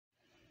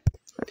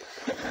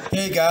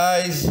Hey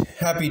guys,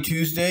 happy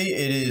Tuesday.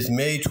 It is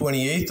May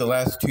 28th, the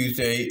last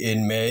Tuesday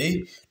in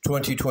May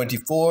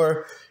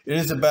 2024. It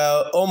is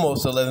about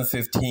almost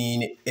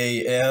 11:15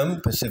 a.m.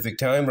 Pacific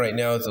time. Right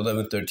now it's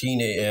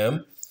 11:13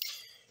 a.m.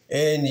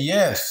 And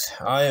yes,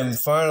 I am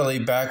finally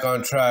back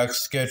on track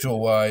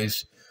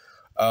schedule-wise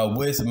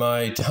with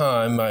my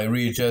time, my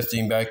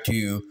readjusting back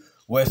to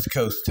West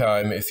Coast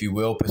time, if you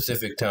will,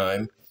 Pacific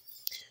time.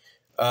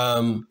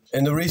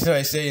 And the reason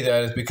I say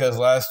that is because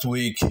last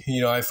week,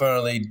 I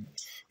finally,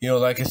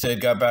 like I said,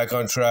 got back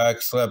on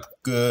track, slept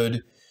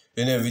good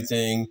and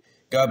everything,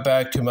 got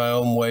back to my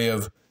own way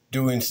of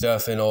doing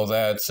stuff and all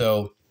that.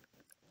 So,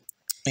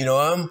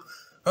 I'm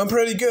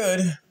pretty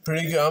good,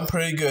 I'm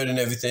pretty good and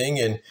everything.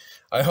 And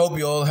I hope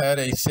you all had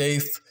a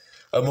safe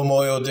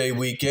Memorial Day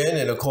weekend.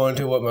 And according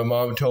to what my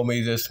mom told me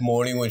this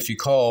morning when she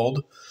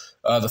called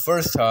the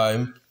first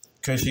time,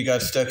 because she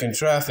got stuck in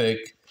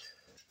traffic,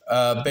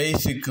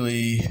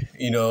 basically,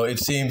 it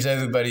seems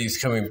everybody's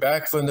coming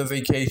back from the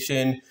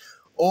vacation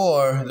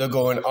or they're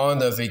going on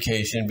the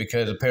vacation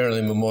because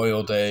apparently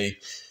Memorial Day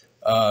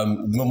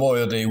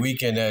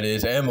weekend, that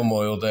is, and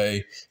Memorial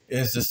Day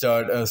is the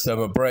start of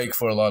summer break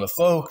for a lot of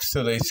folks.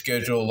 So they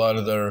schedule a lot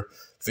of their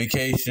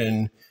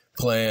vacation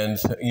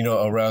plans,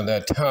 around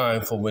that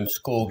time for when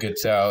school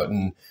gets out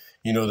and,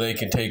 they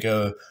can take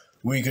a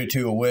week or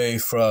two away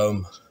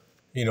from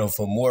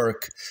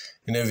work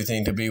and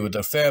everything to be with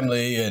their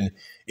family and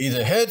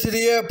either head to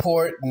the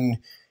airport and,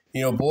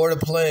 board a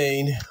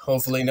plane,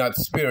 hopefully not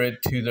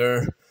Spirit, to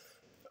their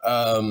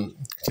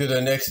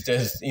the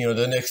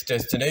next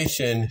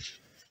destination,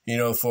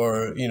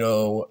 for,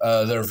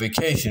 their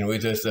vacation,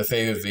 whether it's their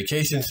favorite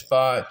vacation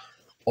spot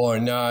or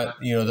not,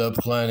 they're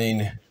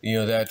planning,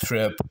 that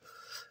trip,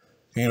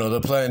 they're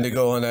planning to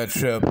go on that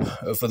trip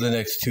for the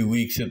next 2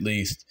 weeks at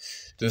least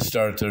to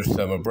start their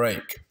summer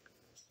break.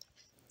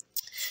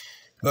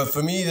 But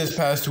for me, this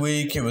past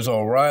week, it was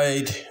all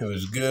right. It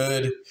was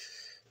good.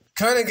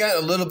 Kind of got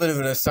a little bit of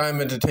an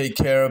assignment to take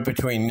care of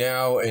between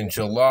now and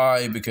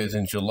July, because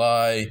in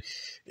July,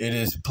 it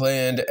is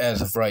planned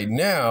as of right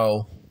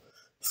now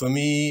for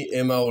me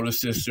and my older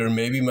sister,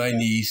 maybe my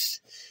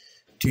niece,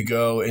 to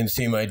go and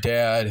see my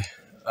dad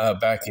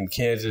back in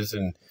Kansas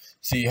and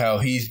see how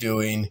he's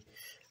doing.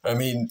 I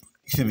mean,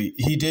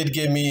 he did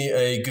give me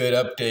a good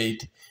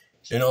update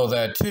and all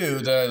that too,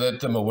 that I let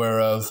them aware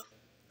of.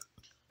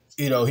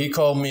 He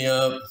called me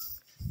up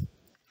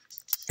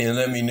and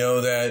let me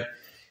know that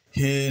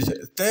his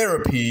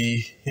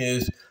therapy,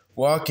 his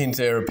walking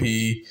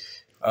therapy,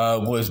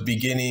 was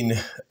beginning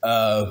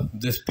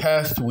this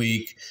past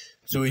week,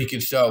 so he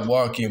could start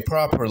walking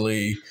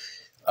properly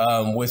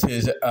with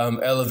his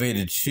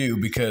elevated shoe,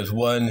 because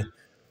one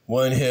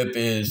hip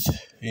is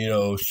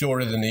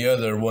shorter than the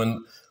other.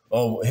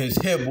 His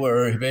hip,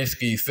 where he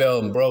basically fell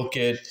and broke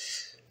it.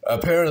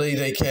 Apparently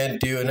they can't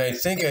do, and I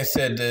think I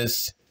said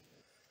this,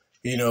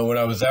 when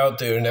I was out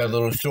there in that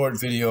little short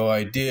video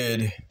I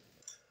did,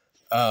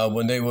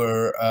 when they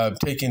were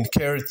taking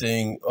care of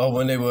things, or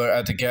when they were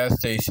at the gas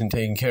station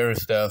taking care of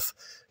stuff,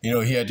 he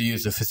had to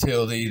use the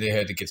facility, they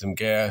had to get some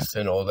gas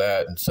and all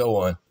that and so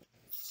on.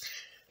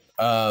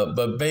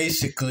 But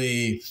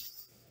basically,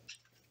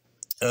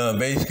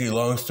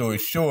 long story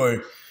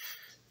short,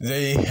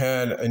 they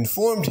had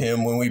informed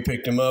him when we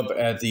picked him up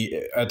at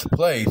the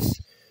place,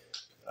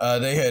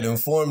 they had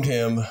informed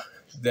him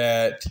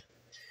that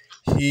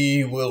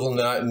he will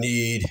not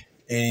need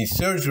any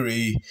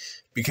surgery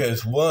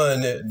because,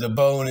 one, the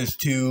bone is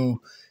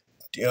too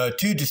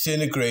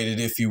disintegrated,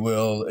 if you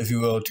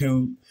will,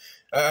 too.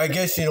 I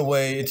guess in a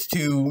way it's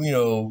too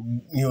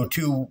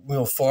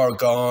far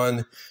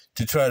gone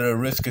to try to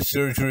risk a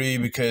surgery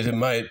because it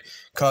might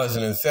cause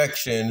an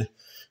infection.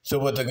 So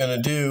what they're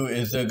going to do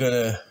is they're going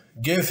to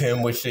give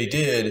him, which they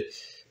did,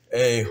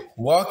 a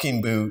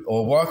walking boot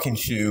or walking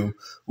shoe,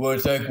 where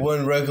it's like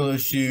one regular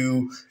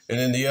shoe and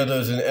then the other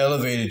is an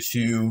elevated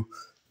shoe,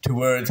 to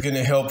where it's going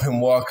to help him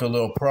walk a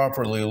little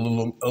properly, a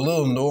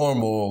little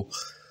normal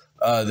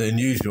than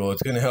usual.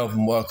 It's going to help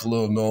him walk a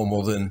little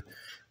normal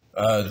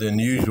than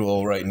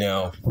usual right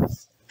now.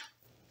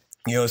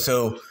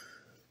 So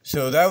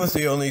that was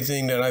the only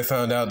thing that I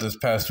found out this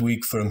past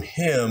week from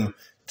him,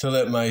 to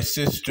let my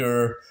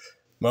sister,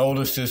 my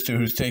older sister,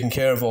 who's taking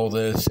care of all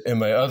this, and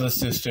my other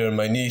sister and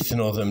my niece and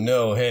all of them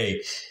know,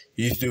 hey,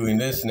 he's doing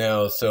this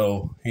now,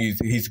 so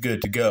he's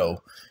good to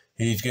go.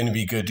 He's going to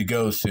be good to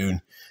go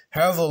soon.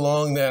 However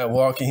long that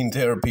walking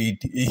therapy,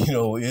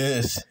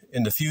 is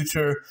in the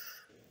future,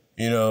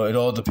 it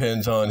all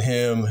depends on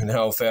him and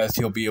how fast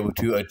he'll be able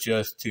to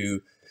adjust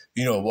to,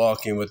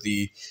 walking with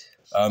the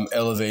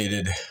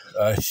elevated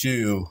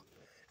shoe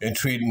and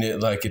treating it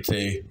like it's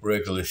a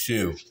regular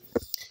shoe.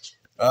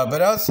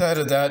 But outside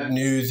of that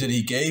news that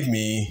he gave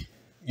me,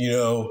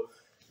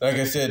 like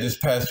I said, this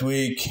past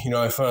week,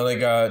 I finally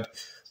got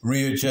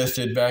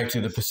readjusted back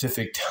to the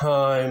Pacific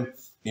time,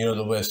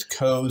 the West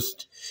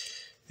Coast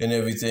and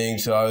everything.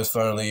 So I was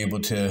finally able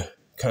to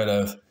kind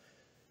of,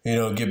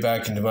 get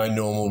back into my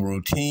normal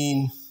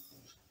routine.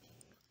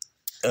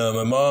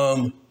 My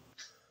mom,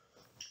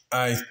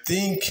 I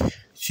think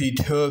she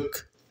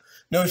took,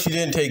 no, she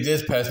didn't take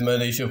this past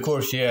Monday. Of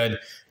course, she had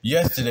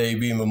yesterday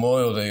being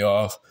Memorial Day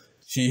off.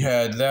 She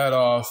had that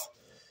off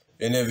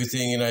and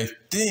everything. And I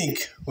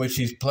think what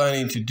she's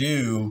planning to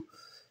do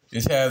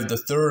is have the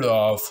 3rd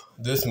off,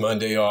 this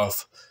Monday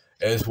off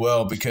as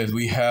well, because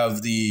we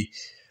have the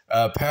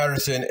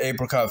Patterson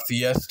Apricot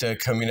Fiesta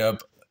coming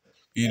up,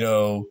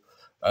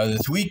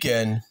 this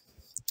weekend.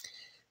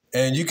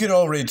 And you can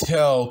already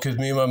tell, because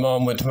me and my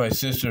mom went to my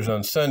sister's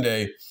on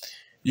Sunday,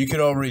 you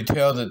can already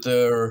tell that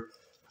they're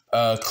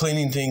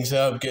cleaning things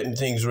up, getting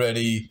things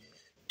ready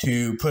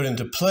to put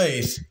into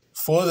place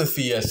for the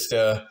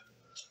Fiesta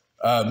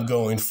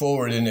going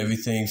forward and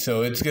everything.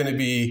 So it's going to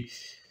be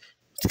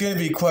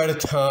quite a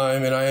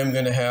time, and I am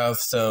going to have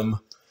some,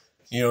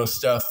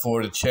 stuff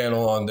for the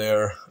channel on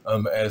there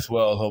as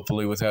well,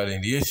 hopefully without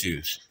any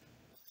issues.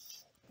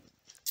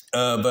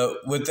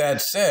 But with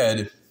that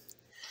said,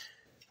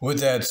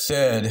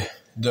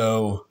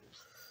 though,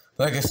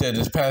 like I said,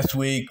 this past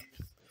week,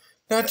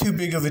 not too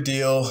big of a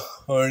deal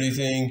or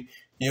anything.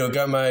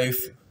 Got my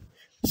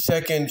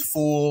second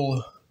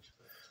full,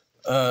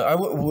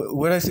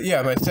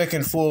 my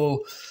second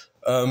full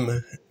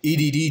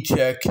EDD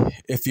check,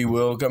 if you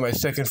will. Got my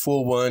second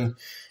full one.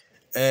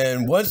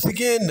 And once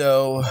again,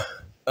 though,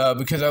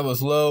 because I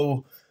was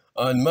low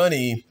on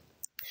money,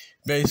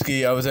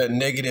 basically I was at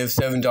negative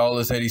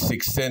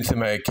 $7.86 in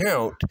my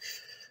account.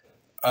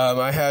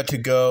 I had to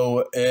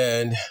go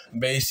and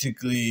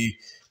basically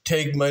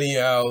take money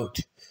out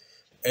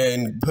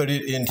and put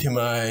it into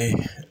my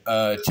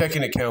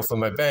checking account for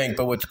my bank.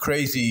 But what's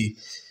crazy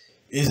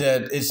is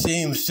that it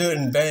seems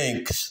certain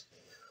banks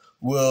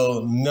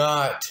will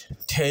not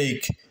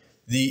take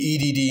the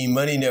EDD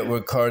Money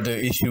Network card they're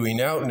issuing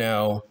out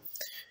now.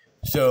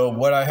 So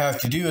what I have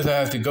to do is I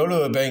have to go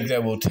to a bank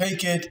that will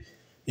take it,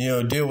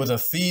 deal with a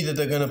fee that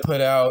they're going to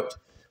put out.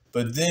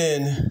 But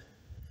then,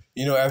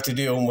 after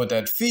dealing with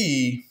that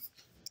fee,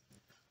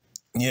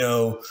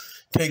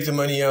 take the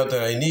money out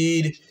that I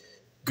need,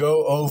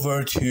 go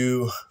over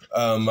to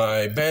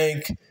my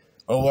bank,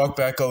 or walk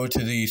back over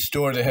to the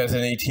store that has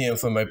an ATM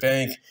for my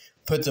bank,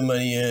 put the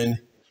money in,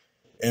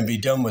 and be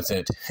done with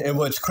it. And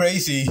what's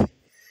crazy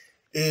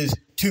is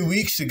 2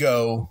 weeks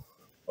ago,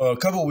 or a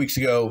couple weeks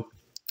ago,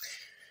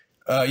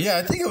 I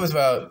think it was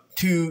about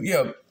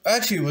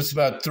it was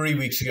about 3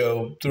 weeks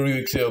ago,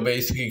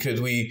 basically,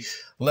 because we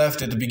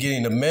left at the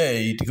beginning of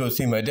May to go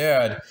see my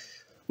dad.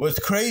 What's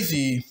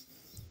crazy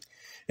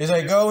is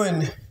I go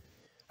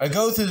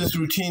through this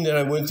routine that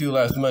I went through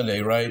last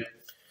Monday, right?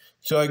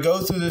 So I go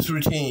through this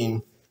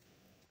routine,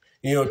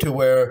 to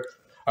where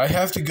I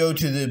have to go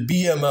to the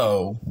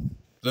BMO,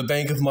 the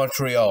Bank of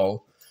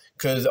Montreal,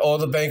 because all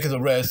the Bank of the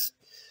West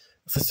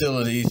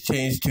facilities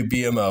changed to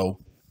BMO.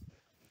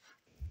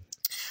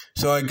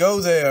 So I go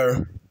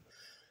there,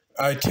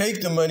 I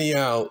take the money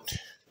out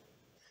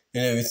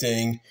and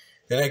everything,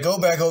 and I go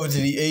back over to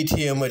the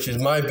ATM, which is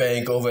my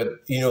bank over at,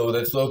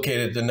 that's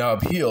located at the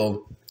Nob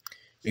Hill.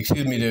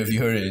 Excuse me there if you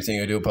heard anything,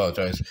 I do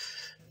apologize.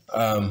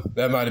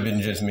 That might have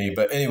been just me,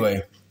 but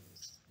anyway,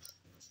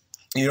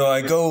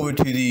 I go over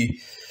to the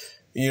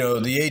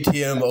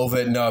ATM over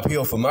at Nob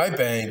Hill for my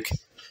bank,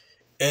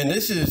 and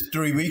this is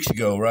 3 weeks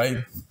ago,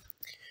 right?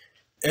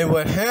 And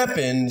what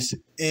happens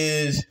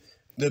is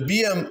the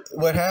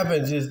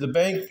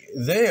bank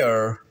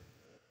there,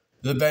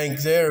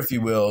 if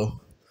you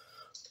will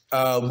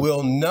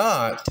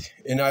not,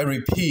 and I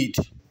repeat,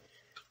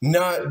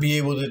 not be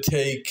able to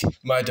take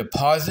my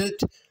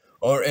deposit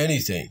or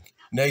anything.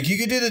 Now, you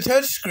can do the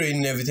touch screen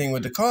and everything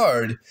with the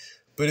card,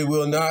 but it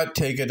will not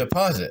take a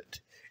deposit.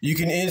 You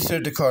can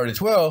insert the card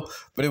as well,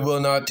 but it will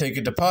not take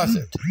a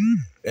deposit.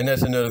 And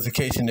that's a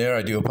notification there.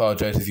 I do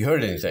apologize if you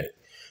heard anything.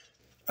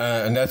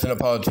 And that's an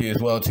apology as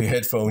well to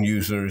headphone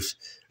users.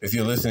 If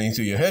you're listening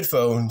through your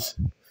headphones,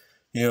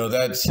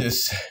 that's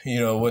just,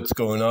 what's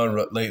going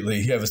on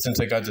lately. Ever since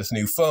I got this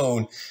new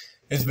phone,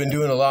 it's been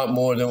doing a lot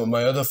more than what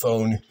my other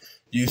phone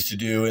used to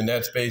do. And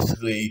that's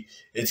basically,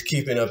 it's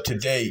keeping up to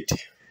date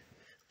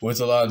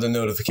with a lot of the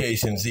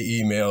notifications,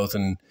 the emails,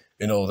 and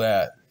all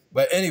that.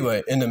 But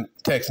anyway, in the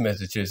text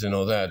messages and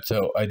all that.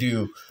 So I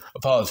do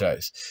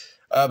apologize.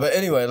 But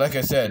anyway, like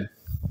I said,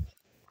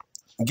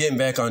 getting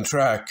back on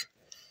track,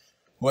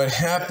 what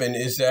happened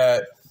is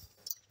that,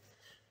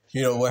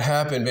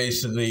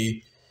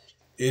 basically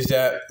is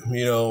that,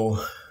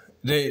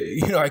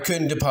 I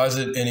couldn't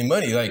deposit any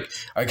money. Like,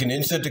 I can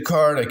insert the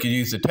card, I could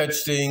use the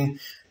touch thing,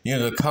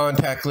 the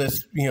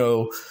contactless,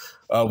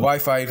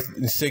 Wi-Fi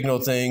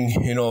signal thing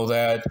and all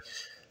that,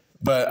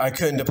 but I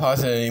couldn't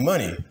deposit any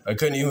money. I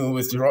couldn't even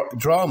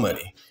withdraw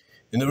money.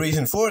 And the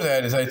reason for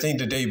that is I think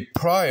the day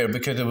prior,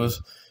 because it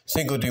was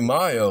Cinco de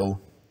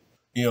Mayo,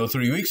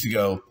 3 weeks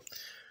ago,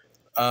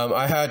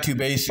 I had to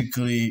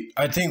basically,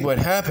 I think what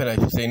happened, I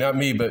should say, not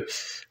me, but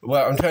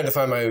I'm trying to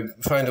find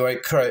the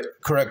right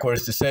correct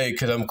words to say,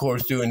 because I'm of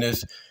course doing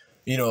this,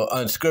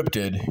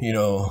 unscripted,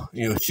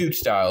 shoot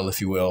style,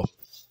 if you will.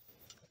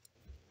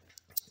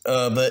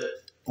 But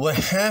what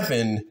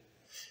happened,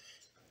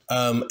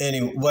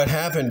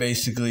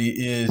 basically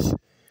is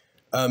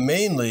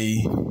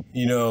mainly,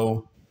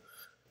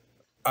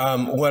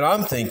 what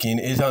I'm thinking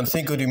is on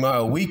Cinco de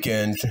Mayo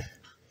weekend,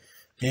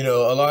 a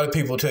lot of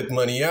people took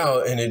money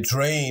out and it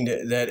drained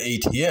that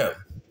ATM.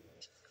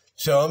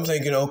 So I'm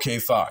thinking, okay,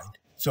 fine.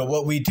 So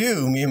what we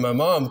do, me and my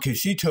mom, because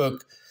she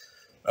took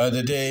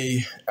the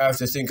day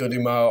after Cinco de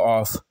Mayo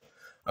off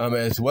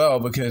as well,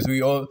 because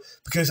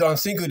on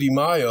Cinco de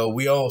Mayo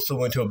we also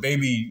went to a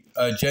baby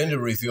gender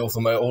reveal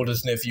for my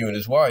oldest nephew and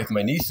his wife,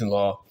 my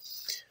niece-in-law.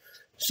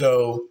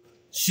 So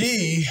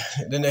she,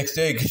 the next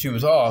day, because she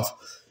was off,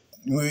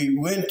 we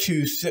went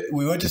to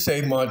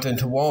Save Mart and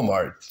to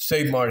Walmart.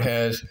 Save Mart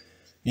has,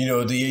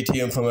 the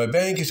ATM for my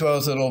bank as well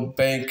as a little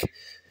bank,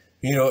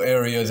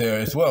 area there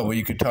as well where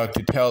you could talk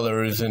to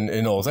tellers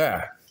and all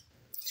that.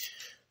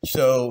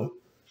 So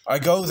I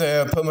go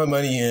there, put my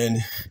money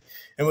in,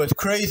 and what's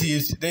crazy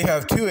is they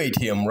have two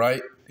ATMs,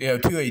 right? They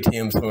have two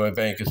ATMs for my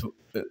bank,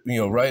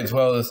 right, as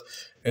well as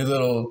a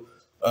little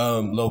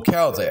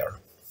locale there,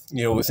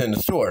 within the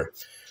store.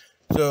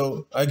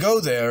 So I go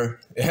there,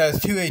 it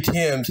has two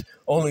ATMs,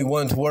 only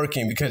one's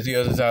working because the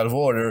other's out of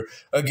order,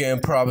 again,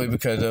 probably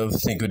because of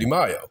Cinco de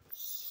Mayo.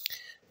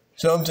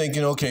 So I'm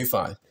thinking, okay,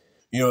 fine.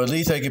 At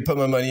least I could put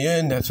my money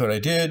in, that's what I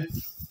did.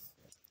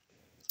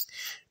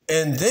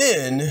 And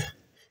then,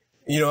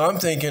 I'm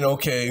thinking,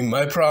 okay,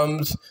 my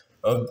problems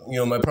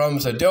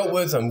I dealt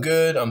with, I'm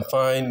good, I'm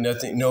fine,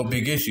 nothing, no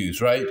big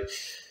issues, right?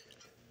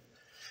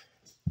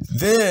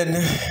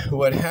 Then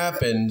what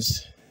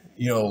happens,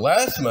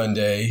 last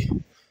Monday,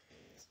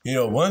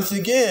 once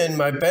again,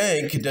 my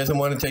bank doesn't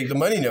want to take the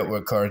Money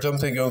Network cards. I'm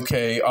thinking,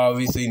 okay,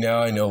 obviously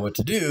now I know what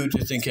to do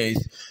just in case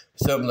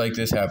something like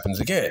this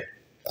happens again.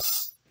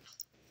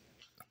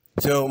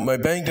 So my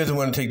bank doesn't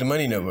want to take the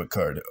Money Network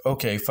card.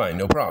 Okay, fine,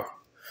 no problem.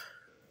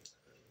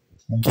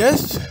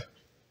 Guess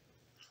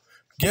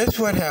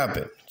what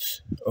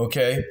happens,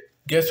 okay?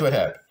 Guess what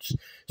happens?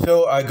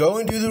 So I go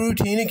and do the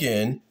routine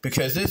again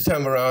because this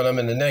time around I'm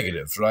in the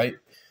negatives, right?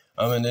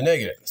 I'm in the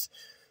negatives.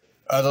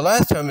 The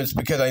last time it's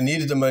because I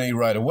needed the money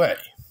right away,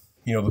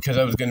 because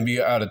I was going to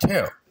be out of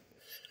town.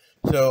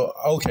 So,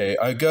 okay,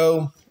 I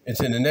go, it's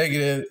in the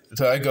negative.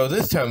 So I go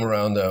this time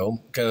around, though,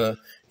 because,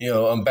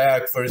 I'm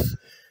back first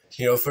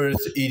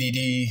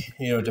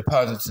EDD,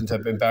 deposit since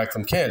I've been back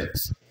from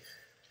Kansas.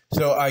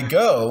 So I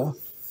go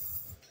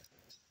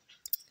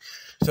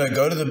to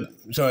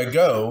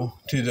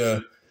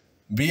the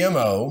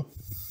VMO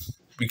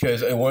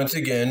because once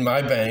again,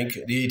 my bank,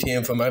 the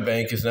ATM for my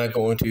bank is not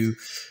going to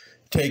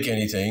take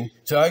anything.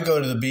 So I go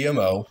to the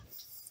BMO,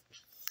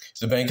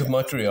 the Bank of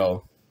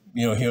Montreal,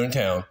 here in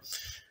town.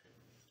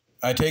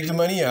 I take the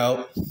money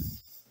out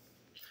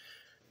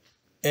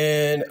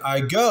and I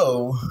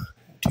go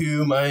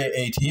to my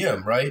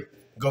ATM, right?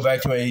 Go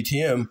back to my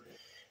ATM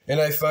and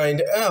I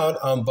find out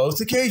on both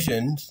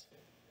occasions,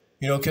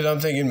 because I'm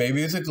thinking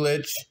maybe it's a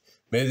glitch,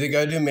 maybe they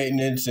got to do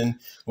maintenance, and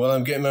while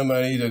I'm getting my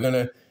money, they're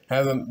gonna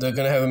have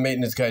a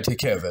maintenance guy take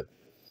care of it.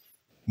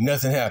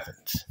 Nothing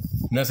happens.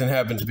 Nothing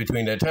happens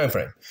between that time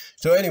frame.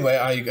 So anyway,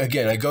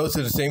 I go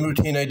through the same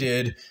routine I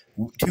did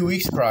 2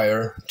 weeks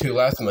prior to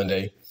last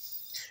Monday.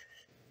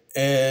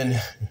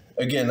 And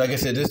again, like I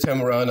said, this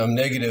time around, I'm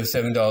negative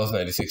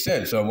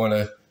 $7.96. So I want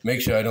to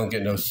make sure I don't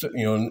get I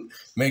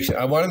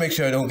want to make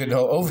sure I don't get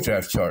no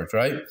overdraft charge,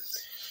 right?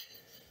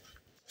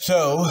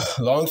 So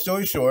long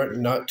story short,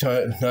 not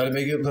to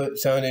make it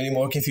sound any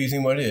more confusing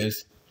than what it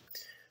is,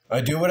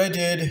 I do what I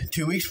did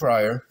 2 weeks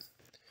prior.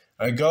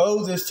 I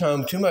go this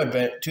time to my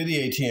bank, to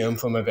the ATM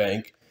for my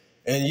bank,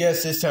 and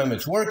yes, this time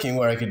it's working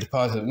where I can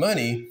deposit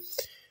money.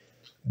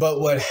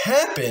 But what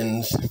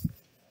happens,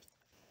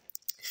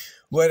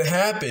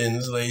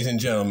 ladies and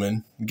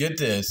gentlemen, get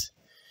this,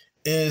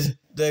 is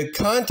the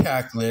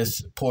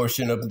contactless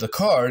portion of the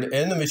card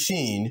and the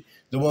machine,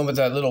 the one with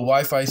that little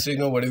Wi-Fi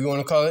signal, whatever you want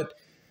to call it,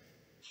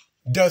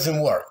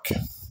 doesn't work.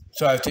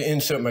 So I have to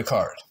insert my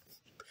card.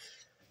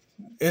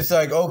 It's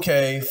like,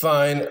 okay,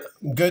 fine,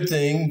 good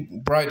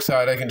thing, bright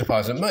side, I can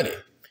deposit money.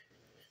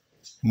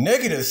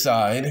 Negative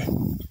side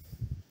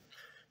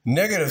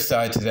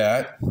to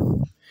that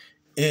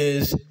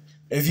is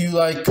if you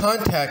like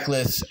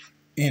contactless,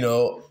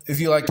 if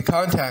you like the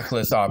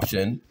contactless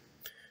option,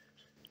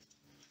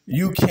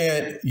 you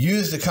can't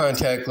use the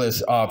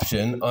contactless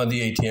option on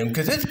the ATM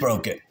because it's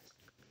broken.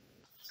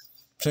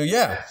 So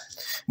yeah,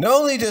 not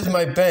only does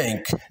my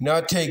bank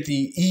not take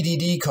the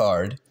EDD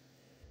card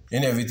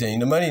and everything,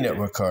 the Money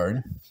Network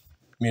card,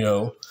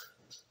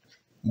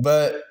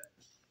 but,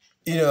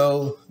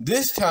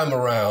 this time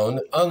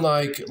around,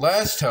 unlike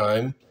last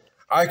time,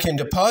 I can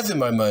deposit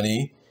my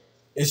money.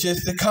 It's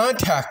just the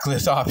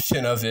contactless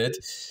option of it,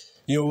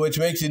 which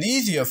makes it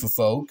easier for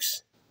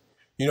folks,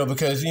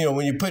 because,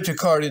 when you put your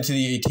card into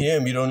the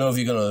ATM, you don't know if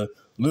you're going to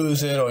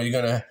lose it or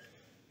you're going to,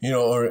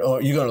 or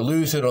you're going to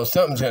lose it or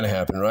something's going to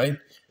happen, right?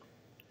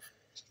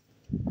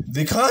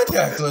 The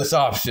contactless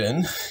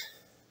option,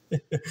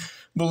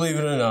 believe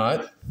it or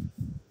not,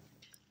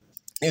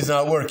 is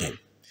not working.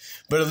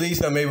 But at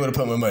least I'm able to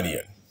put my money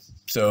in.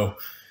 So,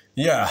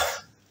 yeah,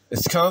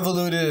 as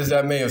convoluted as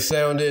that may have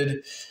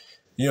sounded,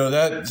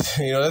 that's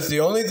the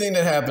only thing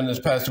that happened this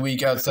past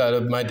week outside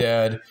of my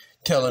dad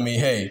telling me,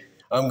 hey,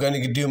 I'm going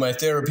to do my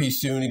therapy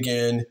soon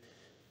again,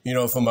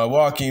 for my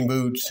walking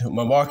boots,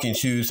 my walking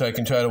shoes, so I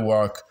can try to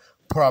walk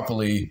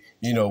properly,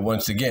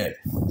 once again.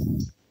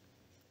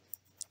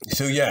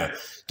 So yeah,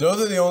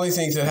 those are the only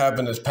things that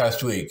happened this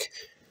past week.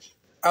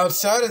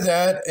 Outside of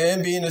that,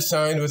 and being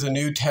assigned with a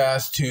new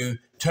task to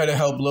try to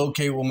help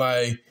locate where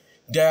my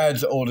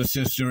dad's older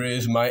sister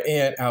is, my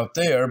aunt out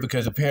there,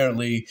 because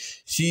apparently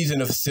she's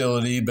in a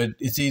facility, but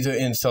it's either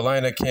in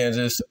Salina,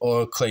 Kansas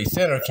or Clay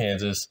Center,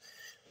 Kansas.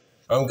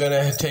 I'm going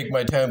to take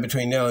my time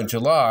between now and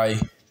July,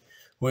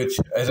 which,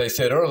 as I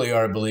said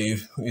earlier, I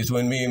believe, is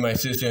when me and my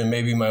sister and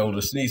maybe my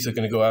oldest niece are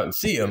going to go out and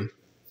see him.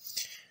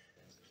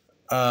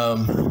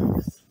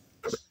 I'm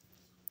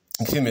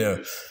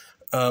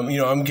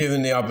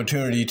given the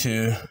opportunity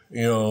to,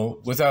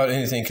 without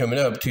anything coming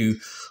up, to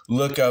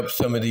look up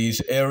some of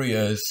these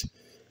areas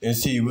and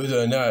see whether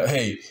or not,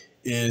 hey,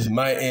 is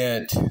my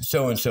aunt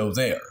so-and-so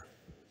there?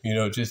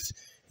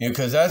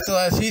 Because that's the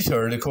last he's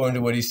heard, according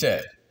to what he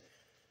said.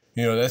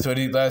 That's what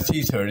last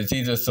he's heard. It's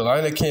either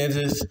Salina,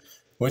 Kansas,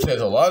 which has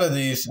a lot of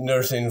these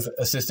nursing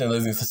assisted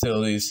living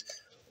facilities,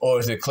 or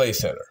is it Clay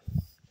Center?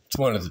 It's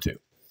one of the two.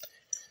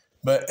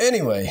 But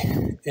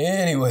anyway,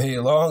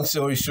 long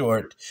story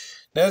short,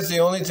 that's the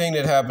only thing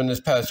that happened this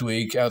past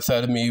week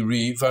outside of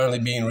me finally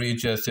being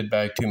readjusted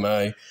back to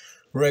my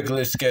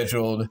regular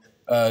scheduled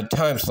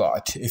time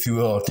slot, if you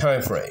will,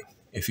 time frame,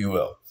 if you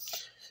will.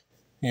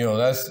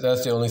 That's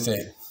the only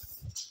thing.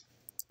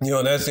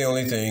 That's the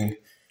only thing.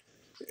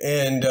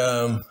 And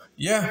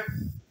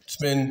it's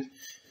been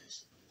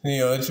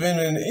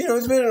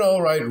an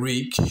all right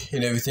week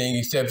and everything,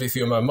 except if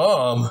you're my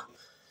mom,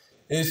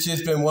 it's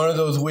just been one of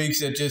those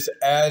weeks that just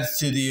adds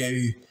to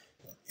the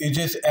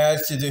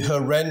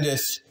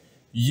horrendous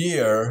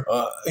year,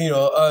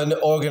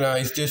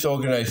 unorganized,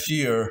 disorganized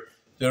year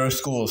that our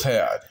schools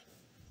had.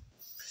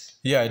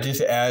 Yeah, it just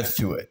adds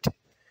to it.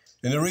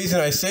 And the reason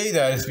I say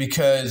that is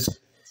because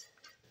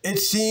it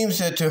seems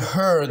that to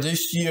her,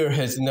 this year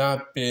has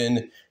not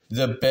been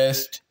the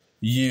best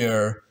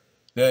year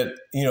that,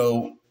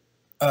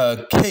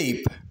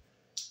 CAPE,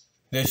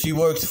 that she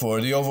works for,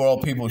 the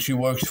overall people she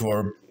works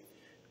for,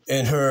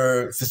 in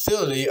her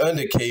facility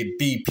under CAPE,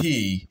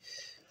 BP,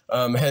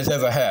 has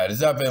ever had.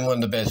 It's not been one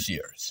of the best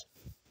years.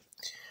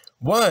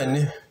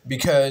 One,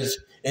 because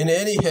in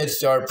any Head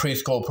Start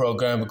preschool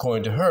program,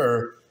 according to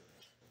her,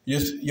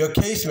 your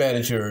case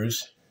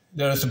managers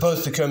that are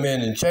supposed to come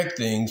in and check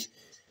things,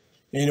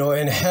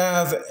 and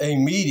have a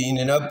meeting,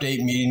 an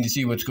update meeting to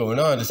see what's going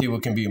on, to see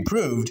what can be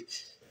improved,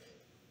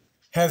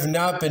 have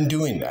not been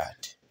doing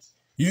that.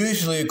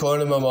 Usually,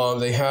 according to my mom,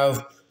 they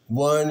have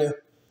one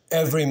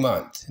every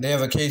month. They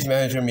have a case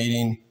manager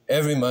meeting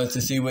every month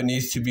to see what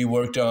needs to be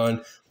worked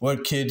on,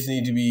 what kids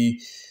need to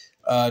be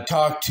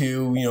talked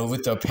to,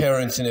 with their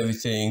parents and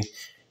everything,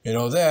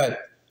 that.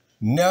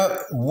 Not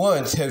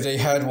once have they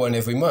had one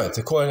every month.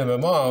 According to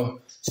my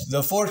mom,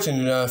 the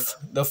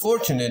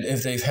fortunate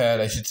if they've had,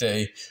 I should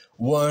say,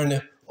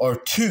 one or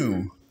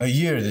two a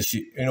year this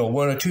year,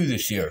 one or two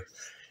this year.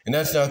 And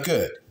that's not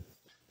good.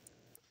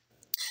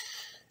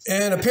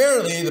 And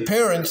apparently the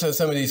parents of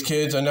some of these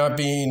kids are not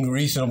being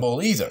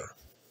reasonable either.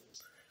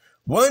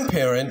 One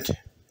parent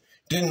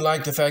didn't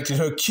like the fact that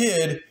her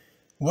kid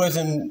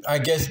wasn't, I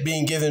guess,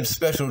 being given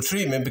special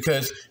treatment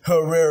because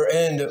her rear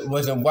end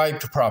wasn't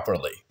wiped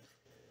properly.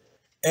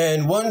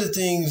 And one of the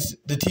things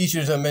the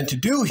teachers are meant to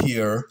do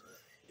here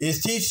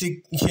is teach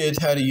the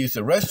kids how to use the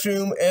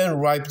restroom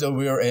and wipe the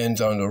rear ends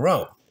on their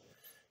own.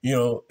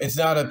 It's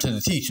not up to the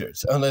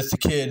teachers unless the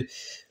kid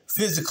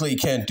physically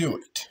can't do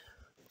it,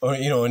 or,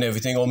 and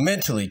everything, or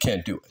mentally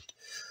can't do it,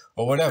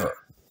 or whatever.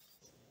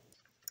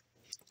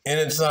 And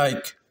it's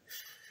like,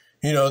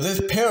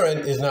 this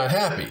parent is not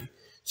happy.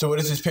 So what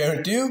does this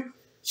parent do?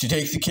 She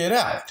takes the kid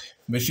out,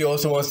 but she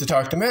also wants to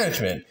talk to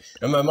management.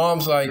 And my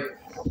mom's like,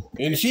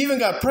 and she even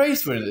got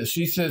praised for this.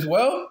 She says,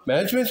 well,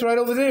 management's right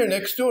over there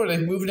next door. They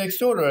moved next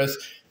door to us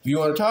if you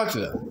want to talk to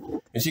them.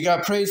 And she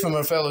got praised from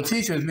her fellow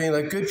teachers being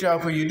like, good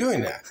job for you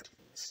doing that.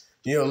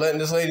 Letting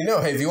this lady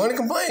know, hey, if you want to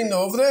complain,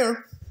 go over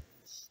there.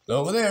 Go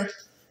over there.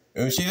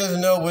 And she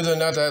doesn't know whether or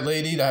not that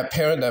lady, that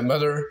parent, that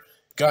mother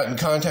got in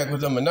contact with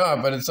them or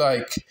not, but it's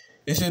like,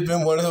 it's just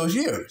been one of those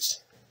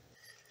years.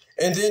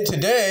 And then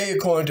today,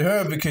 according to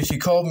her, because she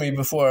called me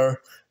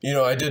before,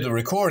 I did the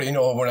recording,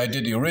 or when I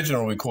did the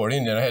original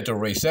recording, and I had to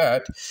erase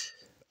that.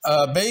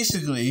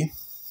 Basically,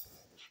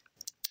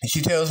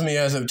 she tells me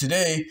as of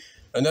today,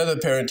 another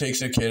parent takes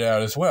their kid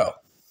out as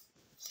well.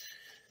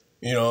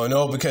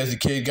 Because the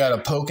kid got a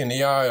poke in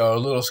the eye or a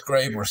little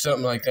scrape or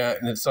something like that.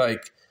 And it's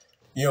like,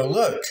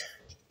 look,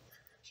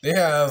 they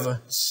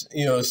have,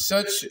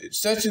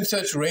 such and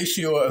such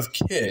ratio of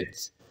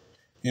kids.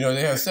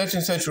 They have such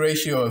and such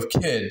ratio of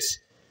kids,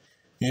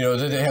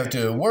 that they have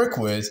to work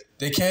with.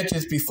 They can't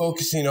just be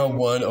focusing on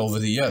one over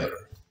the other.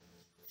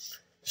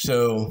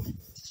 So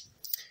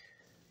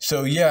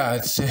yeah,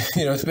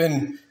 it's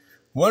been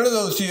one of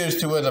those years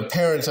to where the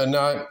parents are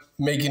not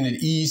making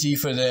it easy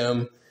for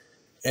them.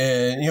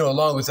 And,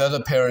 along with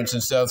other parents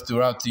and stuff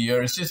throughout the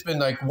year, it's just been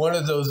like one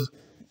of those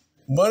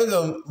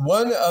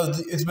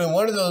it's been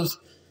one of those,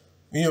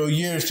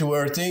 years to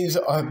where things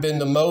have been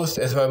the most,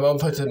 as my mom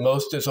puts it,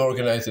 most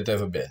disorganized it's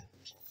ever been.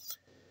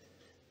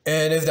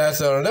 And if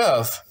that's not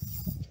enough,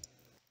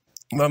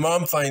 my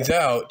mom finds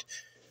out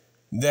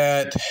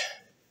that,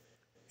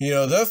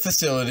 the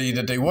facility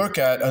that they work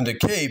at under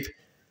Cape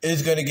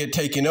is going to get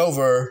taken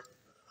over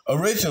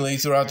originally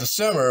throughout the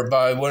summer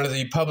by one of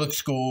the public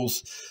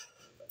schools'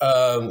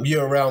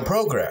 year-round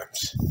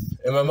programs.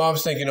 And my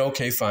mom's thinking,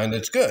 okay, fine,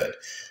 that's good.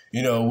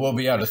 We'll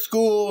be out of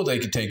school, they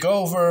can take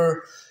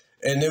over,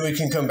 and then we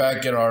can come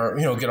back, get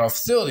our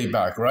facility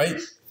back, right?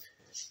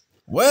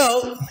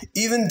 Well,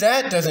 even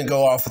that doesn't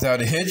go off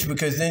without a hitch,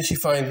 because then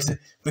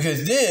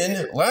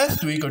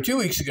last week or 2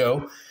 weeks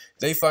ago,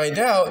 they find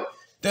out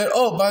that,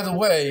 oh, by the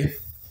way,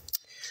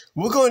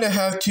 we're going to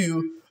have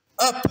to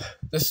up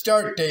the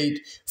start date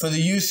for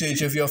the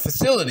usage of your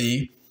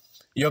facility,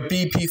 your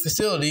BP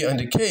facility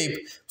under Cape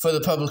for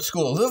the public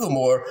school of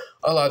Livermore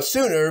a lot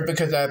sooner,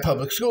 because that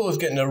public school is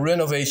getting a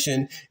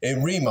renovation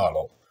and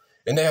remodel,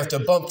 and they have to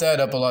bump that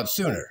up a lot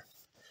sooner.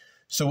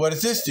 So what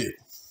does this do?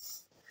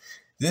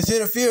 This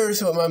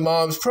interferes with my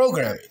mom's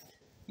programming,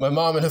 my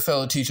mom and her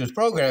fellow teachers'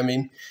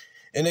 programming,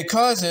 and it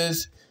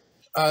causes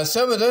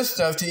some of this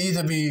stuff to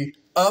either be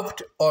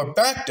upped or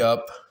backed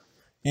up,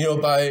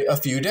 by a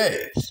few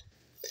days.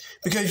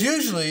 Because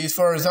usually, as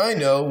far as I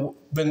know,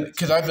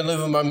 because I've been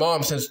living with my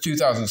mom since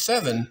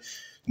 2007,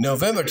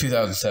 November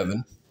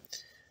 2007,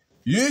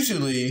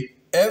 usually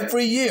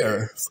every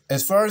year,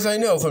 as far as I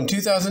know, from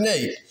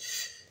 2008,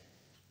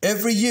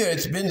 every year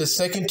it's been the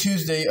second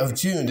Tuesday of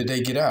June that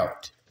they get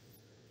out.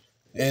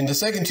 And the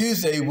second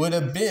Tuesday would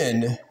have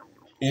been,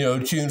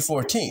 June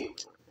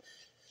 14th.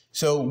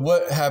 So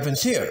what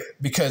happens here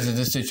because of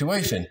this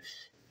situation?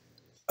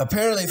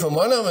 Apparently, from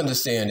what I'm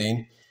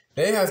understanding,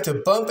 they have to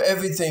bump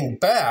everything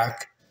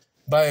back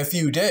by a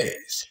few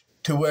days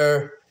to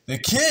where the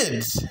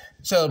kids'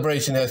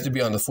 celebration has to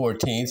be on the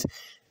 14th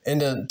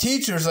and the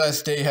teacher's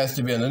last day has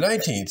to be on the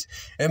 19th.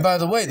 And by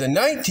the way, the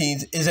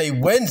 19th is a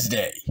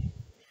Wednesday.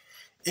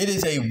 It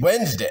is a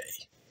Wednesday.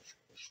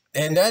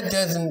 And that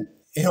doesn't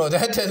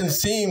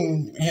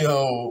seem,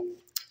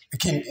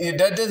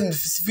 that doesn't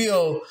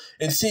feel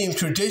and seem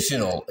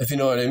traditional, if you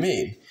know what I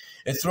mean.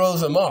 It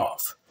throws them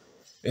off.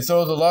 It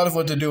throws a lot of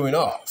what they're doing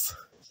off.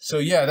 So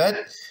yeah,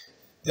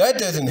 that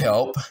doesn't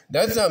help.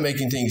 That's not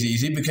making things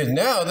easy, because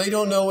now they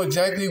don't know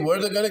exactly where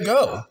they're going to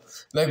go.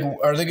 Like,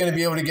 are they going to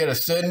be able to get a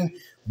certain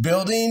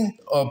building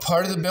or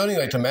part of the building,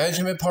 like the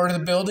management part of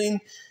the building,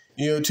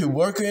 to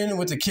work in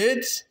with the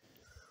kids?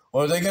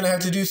 Or are they going to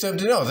have to do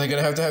something else? They're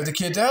going to have the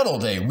kids out all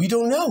day. We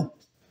don't know.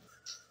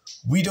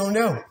 We don't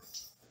know.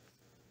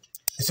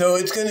 So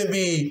it's going to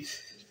be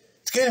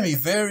a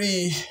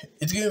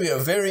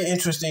very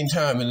interesting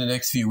time in the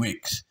next few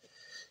weeks.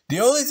 The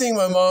only thing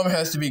my mom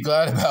has to be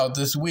glad about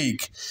this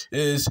week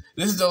is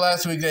this is the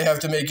last week they have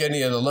to make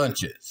any of the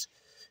lunches.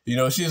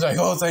 She's like,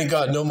 oh, thank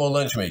God, no more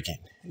lunch making,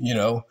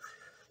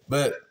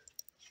 But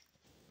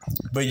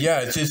yeah,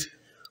 it's just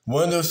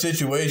one of those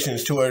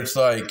situations to where it's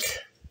like,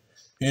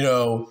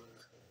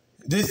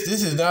 this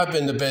has not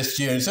been the best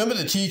year. And some of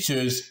the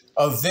teachers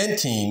are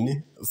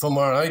venting, from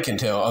what I can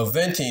tell, are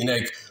venting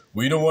like,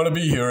 we don't want to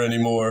be here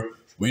anymore.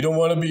 We don't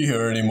want to be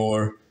here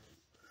anymore,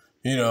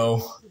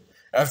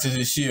 after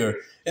this year.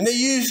 And they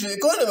usually,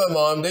 according to my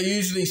mom, they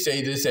usually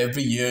say this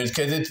every year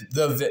because it's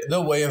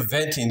the way of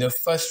venting. They're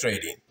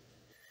frustrating.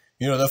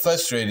 They're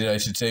frustrated, I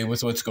should say,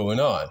 with what's going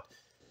on.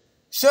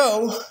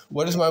 So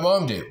what does my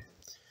mom do?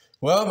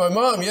 Well, my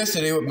mom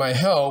yesterday, with my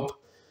help,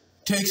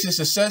 takes this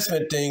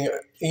assessment thing,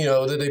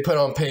 that they put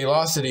on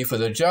Paylocity for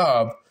their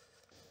job.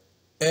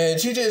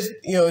 And she just,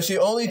 she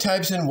only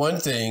types in one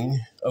thing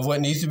of what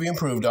needs to be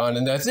improved on,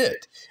 and that's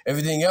it.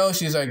 Everything else,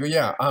 she's like, well,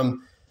 yeah,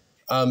 I'm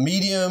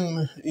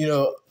medium,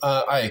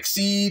 I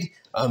exceed,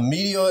 I'm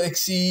medial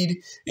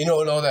exceed, and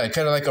all that,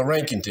 kind of like a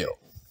ranking deal.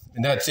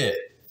 And that's it.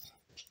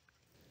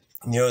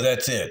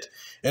 That's it.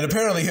 And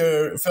apparently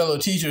her fellow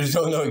teachers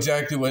don't know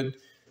exactly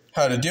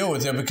how to deal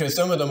with it, because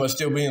some of them are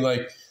still being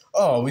like,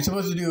 oh, are we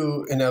supposed to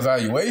do an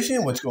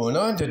evaluation? What's going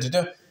on? Da, da,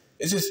 da.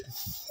 It's just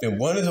been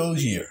one of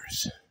those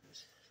years.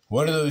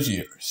 One of those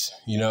years,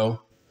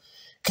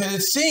 Because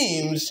it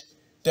seems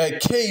that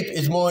Cape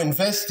is more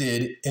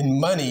invested in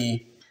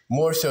money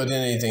more so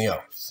than anything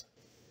else.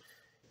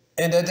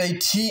 And that they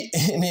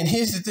and then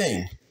here's the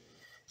thing.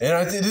 And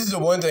I think this is the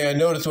one thing I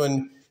noticed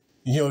when,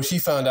 she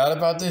found out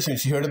about this, when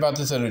she heard about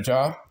this at her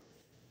job.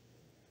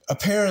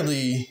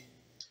 Apparently,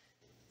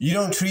 you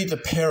don't treat the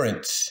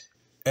parents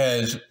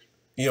as,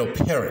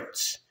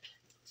 parents.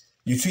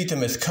 You treat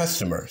them as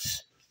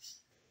customers.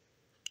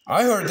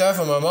 I heard that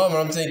from my mom,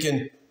 and I'm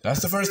thinking,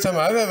 that's the first time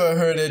I've ever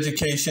heard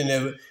education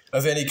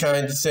of any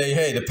kind to say,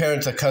 hey, the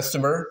parent's a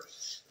customer.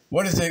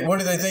 What do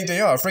they think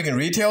they are? A freaking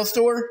retail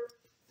store?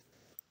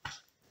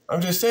 I'm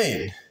just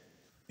saying.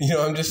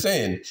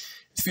 It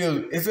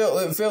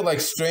felt like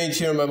strange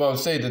hearing my mom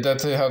say that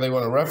that's how they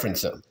want to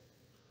reference them.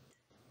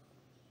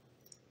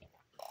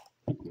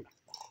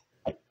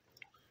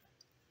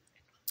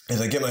 As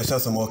I get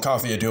myself some more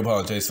coffee, I do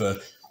apologize for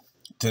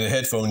to the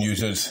headphone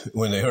users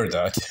when they heard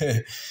that.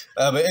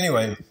 But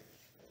anyway,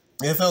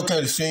 it felt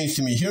kind of strange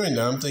to me hearing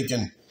that. I'm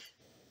thinking,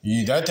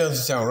 that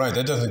doesn't sound right.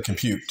 That doesn't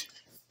compute.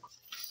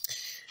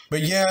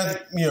 But yeah,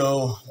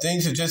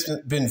 things have just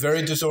been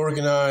very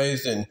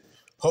disorganized, and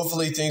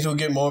hopefully things will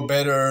get more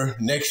better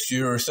next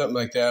year or something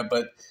like that.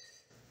 But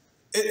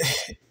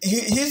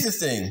here's the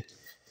thing.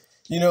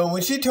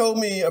 When she told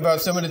me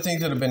about some of the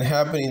things that have been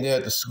happening there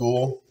at the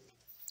school,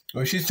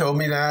 when she told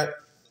me that,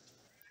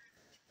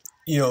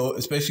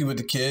 especially with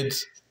the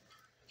kids,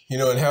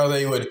 and how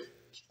they would,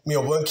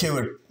 one kid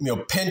would,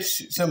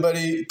 pinch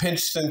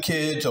some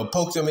kids or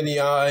poke them in the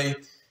eye,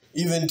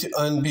 even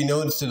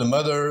unbeknownst to the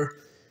mother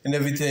and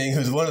everything,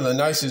 who's one of the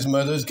nicest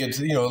mothers, gets,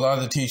 a lot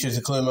of the teachers,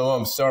 including my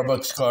mom,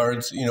 Starbucks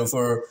cards,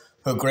 for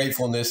her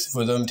gratefulness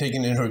for them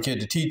taking in her kid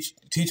to teach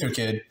her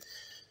kid.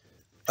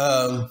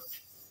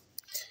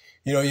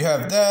 You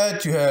have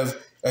that. You have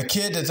a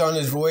kid that's on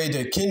his way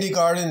to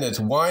kindergarten that's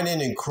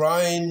whining and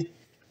crying,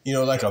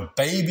 like a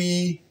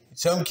baby.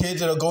 Some kids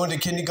that are going to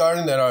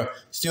kindergarten that are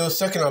still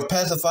sucking on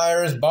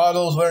pacifiers,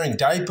 bottles, wearing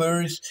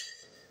diapers.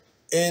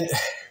 And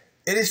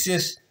it has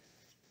just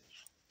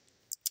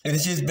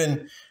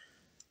been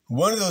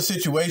one of those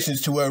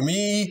situations to where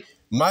me,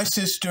 my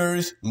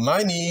sisters,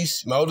 my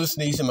niece, my oldest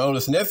niece, and my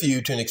oldest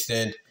nephew, to an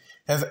extent,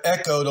 have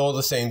echoed all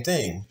the same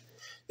thing.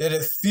 That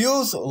it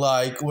feels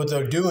like what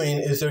they're doing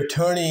is they're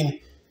turning,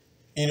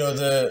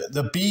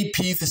 the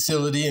BP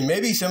facility and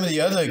maybe some of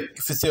the other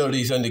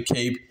facilities on the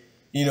Cape,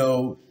 in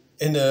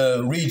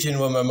the region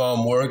where my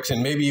mom works,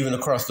 and maybe even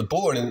across the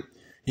board, and,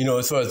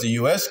 as far as the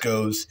U.S.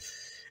 goes,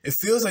 it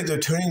feels like they're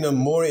turning them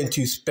more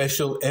into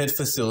special ed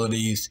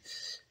facilities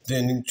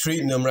than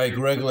treating them like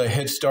regular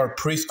Head Start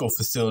preschool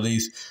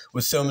facilities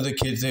with some of the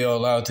kids they are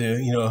allowed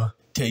to,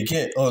 take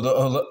in. I'm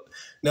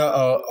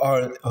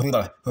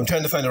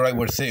trying to find the right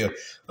word to say it.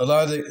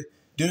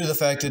 Due to the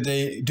fact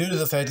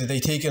that they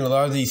take in a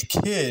lot of these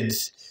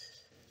kids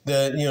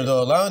that, they're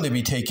allowed to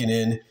be taken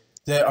in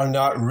that are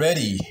not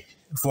ready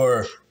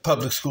for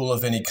public school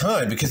of any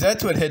kind, because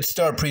that's what Head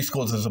Start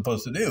preschools are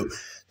supposed to do.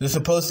 They're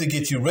supposed to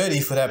get you ready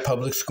for that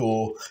public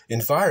school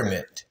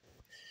environment.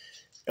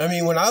 I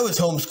mean, when I was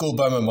homeschooled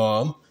by my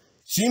mom,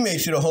 she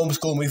made sure to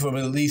homeschool me for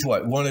at least,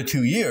 1 or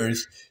 2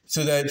 years,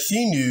 so that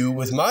she knew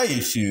with my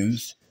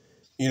issues,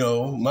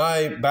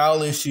 my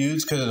bowel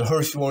issues because of the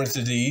Hirschhorn's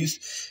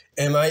disease,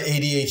 and my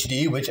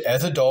ADHD, which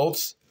as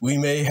adults, we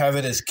may have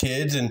it as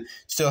kids and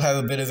still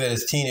have a bit of it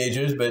as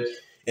teenagers,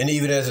 and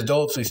even as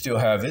adults, we still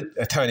have it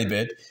a tiny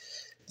bit.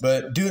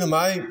 But due to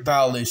my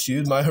bowel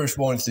issues, my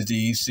Hirschhorn's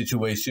disease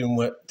situation,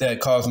 that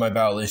caused my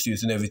bowel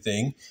issues and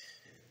everything,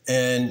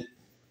 and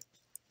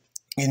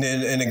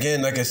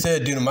again, like I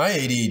said, due to my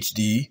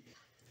ADHD,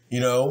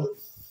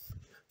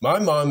 my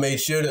mom made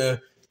sure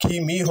to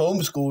keep me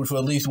homeschooled for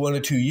at least 1 or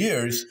 2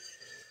 years,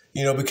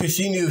 because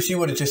she knew if she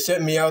would have just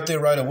sent me out there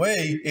right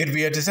away, it'd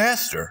be a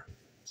disaster.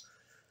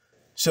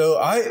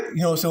 So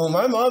so when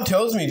my mom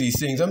tells me these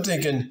things, I'm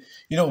thinking,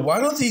 why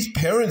don't these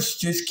parents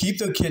just keep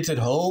their kids at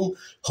home,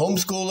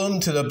 homeschool them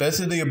to the best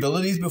of their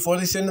abilities before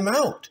they send them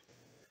out?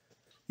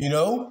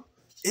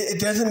 It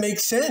doesn't make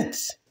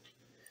sense.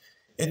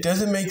 It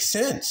doesn't make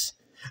sense.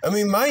 I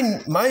mean,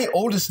 my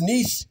oldest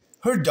niece,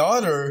 her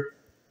daughter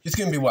is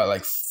going to be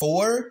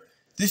 4?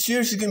 This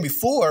year she's going to be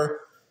 4.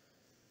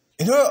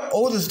 And her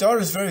oldest daughter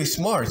is very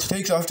smart. She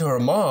takes off to her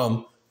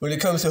mom when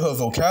it comes to her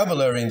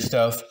vocabulary and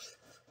stuff.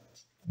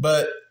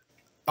 But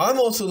I'm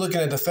also looking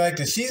at the fact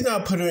that she's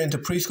not put her into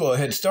preschool or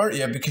Head Start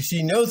yet, because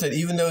she knows that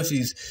even though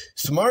she's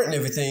smart and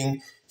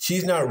everything,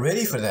 she's not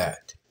ready for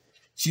that.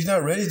 She's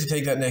not ready to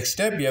take that next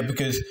step yet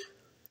because,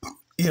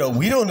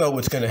 we don't know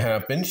what's going to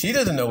happen. She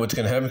doesn't know what's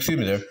going to happen. Excuse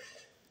me there.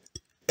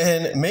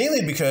 And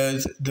mainly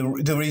because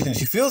the reason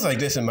she feels like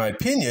this, in my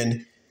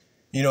opinion,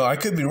 I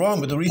could be wrong,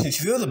 but the reason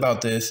she feels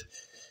about this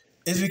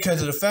is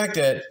because of the fact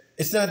that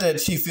it's not that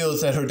she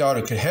feels that her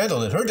daughter could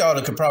handle it. Her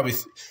daughter could probably,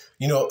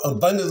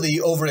 abundantly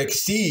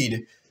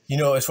overexceed,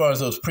 as far as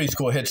those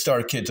preschool Head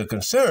Start kids are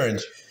concerned.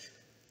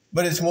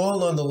 But it's more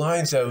along the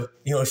lines of,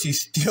 she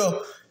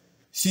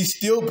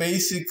still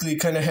basically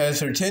kind of has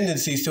her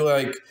tendencies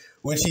to,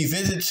 when she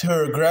visits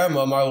her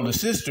grandma, my older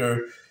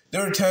sister,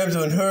 there are times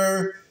when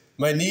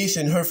my niece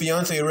and her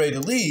fiance are ready to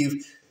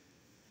leave.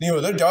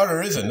 Their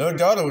daughter isn't. Their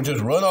daughter will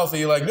just run off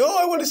and you're like, no,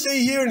 I want to stay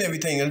here and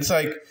everything. And it's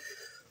like,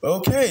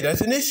 okay,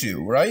 that's an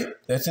issue, right?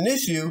 That's an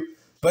issue,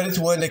 but it's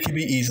one that can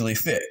be easily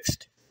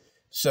fixed.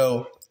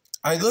 So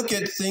I look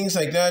at things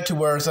like that to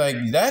where it's like,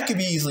 that could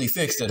be easily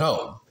fixed at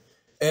home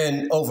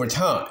and over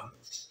time.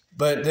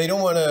 But they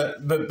don't want to,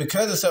 but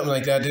because of something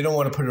like that, they don't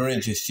want to put her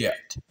in just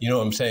yet. You know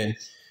what I'm saying?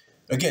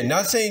 Again,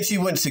 not saying she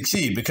wouldn't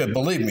succeed, because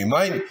believe me,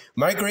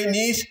 my great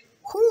niece,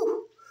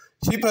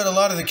 she put a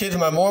lot of the kids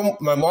my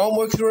mom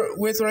works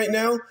with right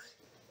now,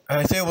 and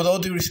I say it with all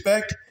due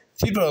respect,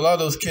 she put a lot of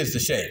those kids to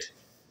shame.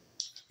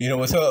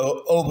 With her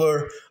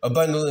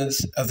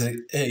overabundance of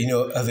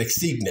of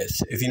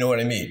exceedness, if you know what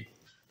I mean.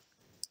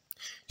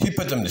 She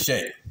put them to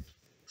shame.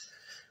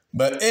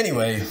 But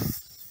anyway,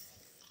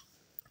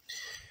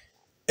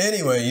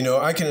 Anyway,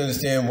 I can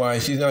understand why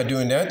she's not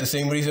doing that. The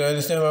same reason I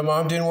understand my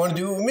mom didn't want to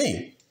do it with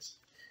me.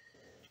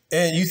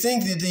 And you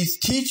think that these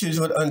teachers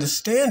would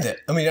understand that.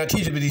 I mean, not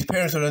teachers, but these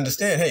parents would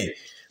understand, hey,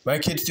 my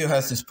kid still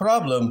has this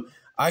problem.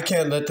 I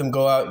can't let them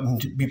go out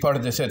and be part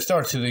of this Head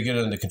Start till they get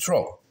it under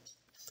control.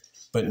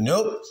 But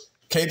nope.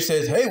 Cape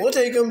says, hey, we'll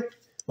take them.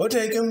 We'll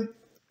take them.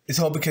 It's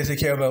all because they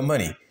care about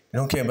money. They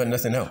don't care about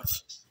nothing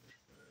else.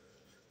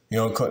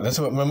 That's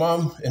what my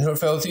mom and her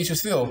fellow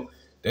teachers feel.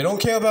 They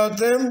don't care about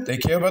them. They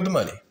care about the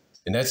money.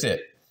 And that's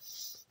it.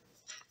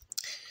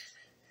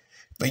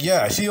 But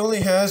yeah, she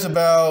only has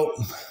about,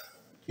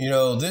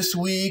 this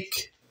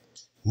week,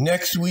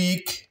 next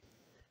week,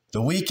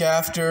 the week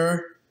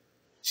after.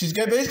 She's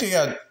basically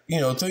got,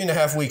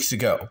 3.5 weeks to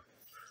go.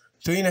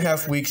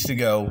 3.5 weeks to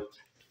go.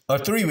 Or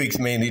 3 weeks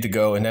mainly to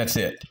go, and that's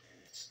it.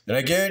 And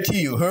I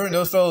guarantee you, her and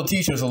those fellow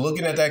teachers are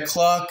looking at that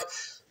clock,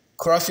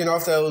 crossing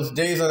off those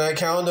days on that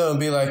calendar and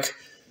be like,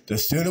 the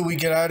sooner we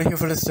get out of here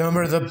for the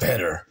summer, the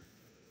better.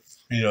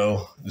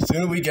 The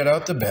sooner we get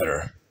out, the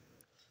better.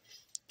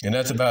 And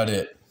that's about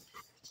it.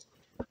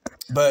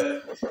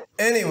 But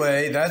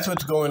anyway, that's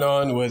what's going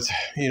on with,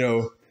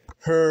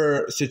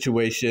 her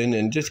situation.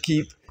 And just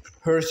keep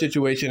her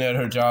situation at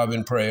her job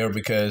in prayer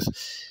because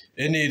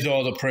it needs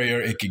all the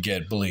prayer it could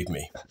get, believe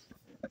me.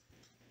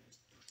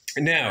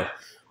 Now,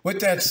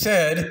 with that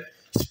said,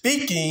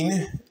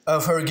 speaking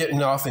of her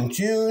getting off in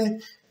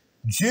June,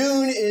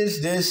 June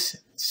is this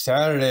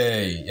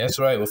Saturday. That's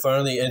right. We're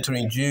finally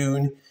entering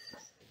June.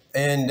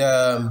 And,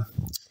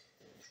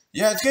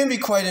 it's going to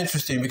be quite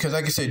interesting because,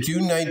 like I said,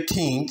 June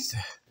 19th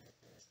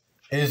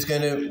is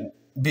going to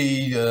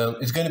be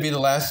the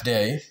last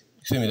day.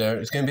 Excuse me there.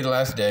 It's going to be the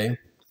last day. I'm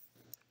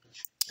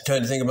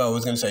trying to think about what I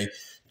was going to say.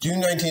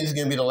 June 19th is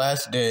going to be the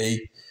last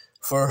day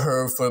for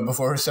her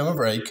before her summer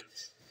break.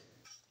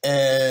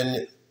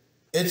 And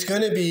it's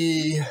going to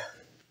be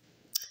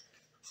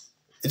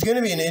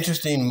an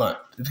interesting month.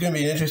 It's going to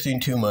be an interesting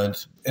 2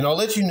 months. And I'll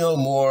let you know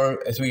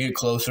more as we get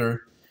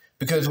closer.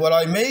 Because what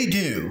I may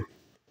do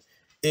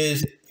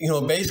is,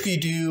 basically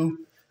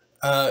do,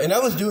 and I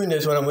was doing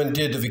this when I went and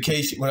did the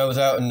vacation, when I was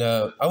out in,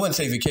 I wouldn't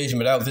say vacation,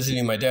 but out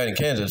visiting my dad in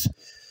Kansas.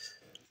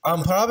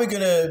 I'm probably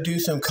going to do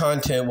some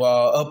content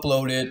while I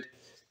upload it,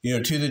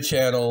 to the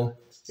channel,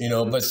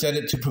 but set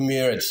it to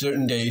premiere at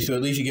certain days. So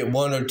at least you get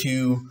 1 or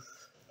 2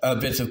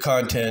 bits of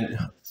content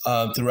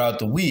throughout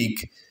the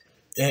week,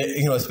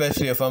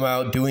 especially if I'm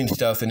out doing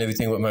stuff and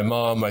everything with my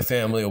mom, my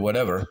family, or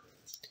whatever.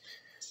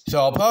 So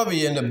I'll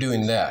probably end up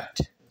doing that.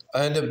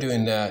 And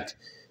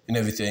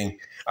everything.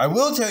 I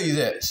will tell you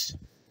this.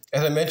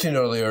 As I mentioned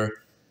earlier,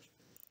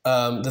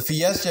 the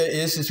fiesta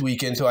is this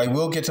weekend, so I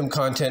will get some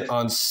content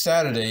on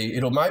Saturday.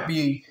 It might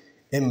be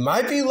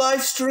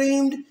live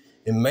streamed.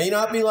 It may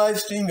not be live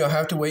streamed. You'll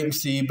have to wait and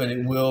see, but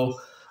it will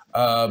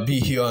be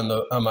here on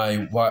the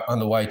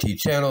YT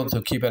channel.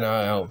 So keep an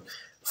eye out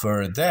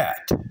for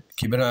that.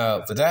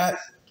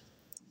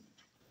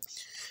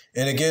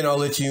 And again, I'll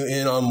let you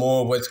in on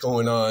more of what's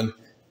going on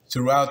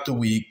throughout the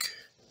week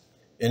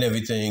and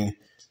everything.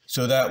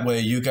 So that way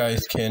you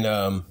guys can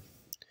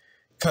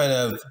kind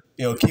of,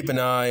 keep an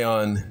eye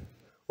on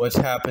what's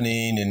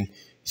happening and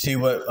see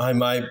what I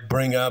might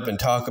bring up and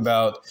talk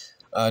about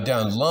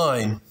down the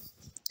line.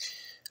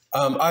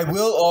 I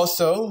will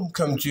also,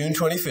 come June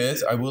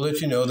 25th, I will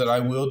let you know that I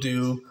will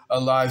do a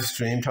live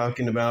stream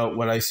talking about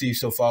what I see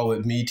so far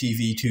with Me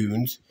TV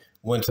Tunes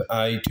once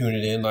I tune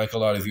it in, like a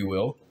lot of you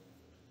will.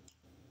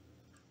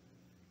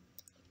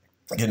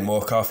 Getting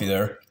more coffee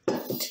there.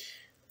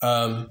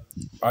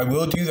 I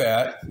will do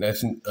that.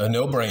 That's a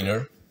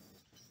no-brainer.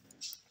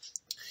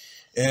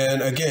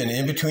 And again,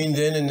 in between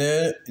then and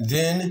the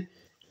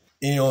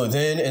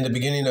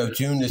beginning of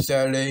June this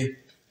Saturday,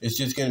 it's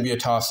just going to be a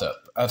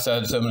toss-up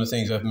outside of some of the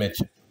things I've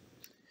mentioned.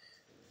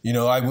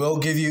 I will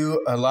give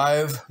you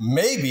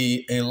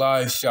maybe a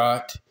live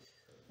shot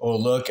or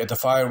look at the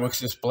fireworks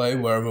display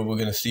wherever we're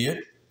going to see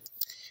it.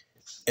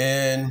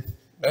 And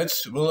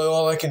that's really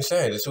all I can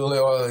say. That's really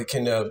all I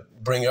can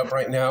bring up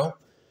right now.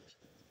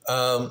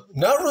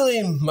 Not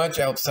really much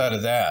outside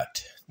of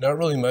that.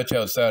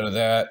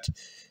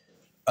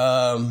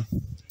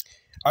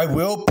 I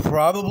will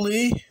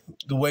probably,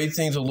 the way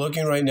things are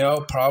looking right now,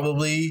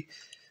 probably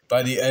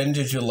by the end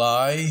of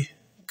July,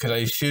 because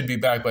I should be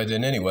back by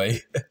then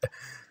anyway.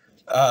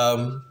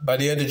 By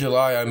the end of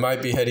July, I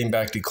might be heading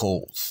back to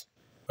Kohl's.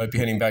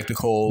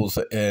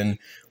 And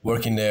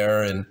working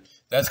there, and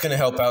that's going to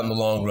help out in the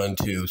long run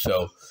too.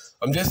 So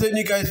I'm just letting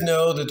you guys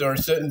know that there are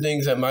certain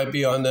things that might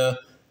be on the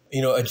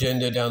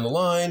agenda down the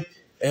line,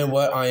 and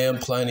what I am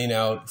planning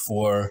out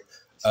for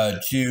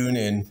June,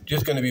 and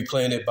just going to be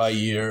playing it by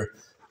year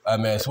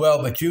as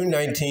well. But June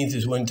 19th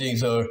is when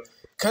things are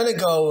kind of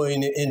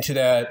going into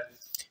that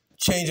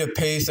change of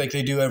pace like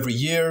they do every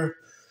year,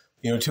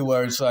 to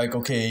where it's like,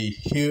 okay,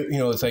 here,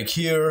 it's like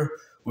here,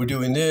 we're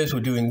doing this, we're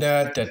doing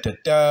that, and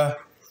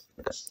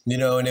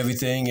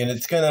everything. And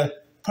it's going to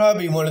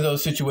probably be one of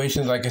those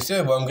situations, like I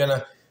said, where I'm going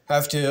to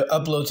have to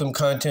upload some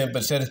content,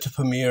 but set it to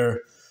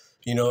premiere,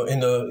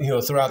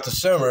 throughout the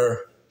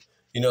summer,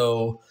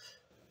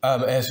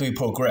 as we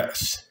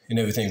progress and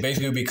everything.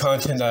 Basically, it'll be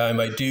content that I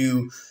might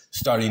do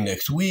starting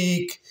next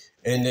week,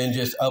 and then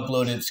just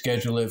upload it,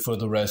 schedule it for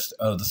the rest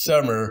of the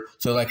summer.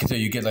 So like I said,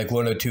 you get like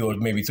 1 or 2 or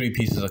maybe 3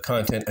 pieces of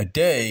content a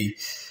day,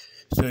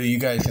 so you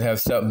guys can have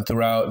something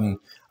throughout, and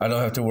I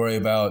don't have to worry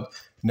about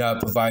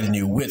not providing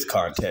you with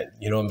content.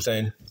 You know what I'm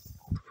saying?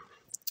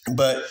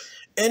 But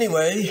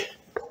anyway,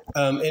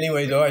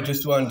 though, I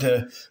just wanted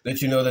to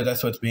let you know that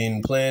that's what's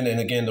being planned, and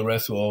again, the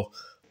rest will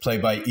play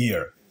by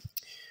ear.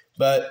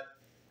 But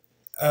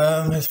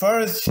as far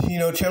as,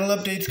 channel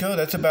updates go,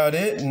 that's about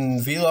it. And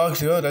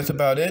vlogs go, that's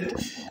about it.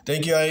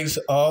 Thank you guys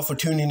all for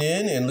tuning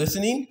in and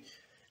listening.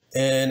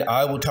 And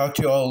I will talk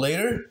to you all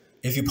later.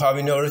 If you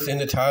probably noticed in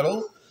the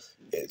title,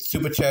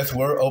 Super Chats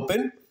were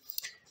open.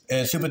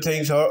 And Super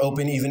Thanks are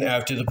open even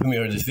after the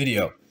premiere of this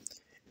video.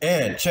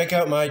 And check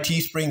out my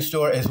Teespring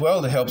store as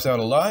well. That helps out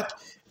a lot.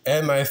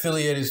 And my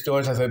affiliated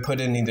stores, as I put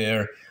in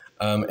there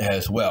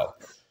as well.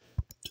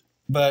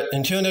 But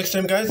until next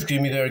time, guys, excuse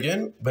me there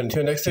again. But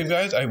until next time,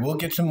 guys, I will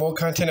get some more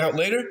content out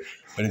later.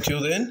 But until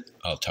then,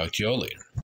 I'll talk to you all later.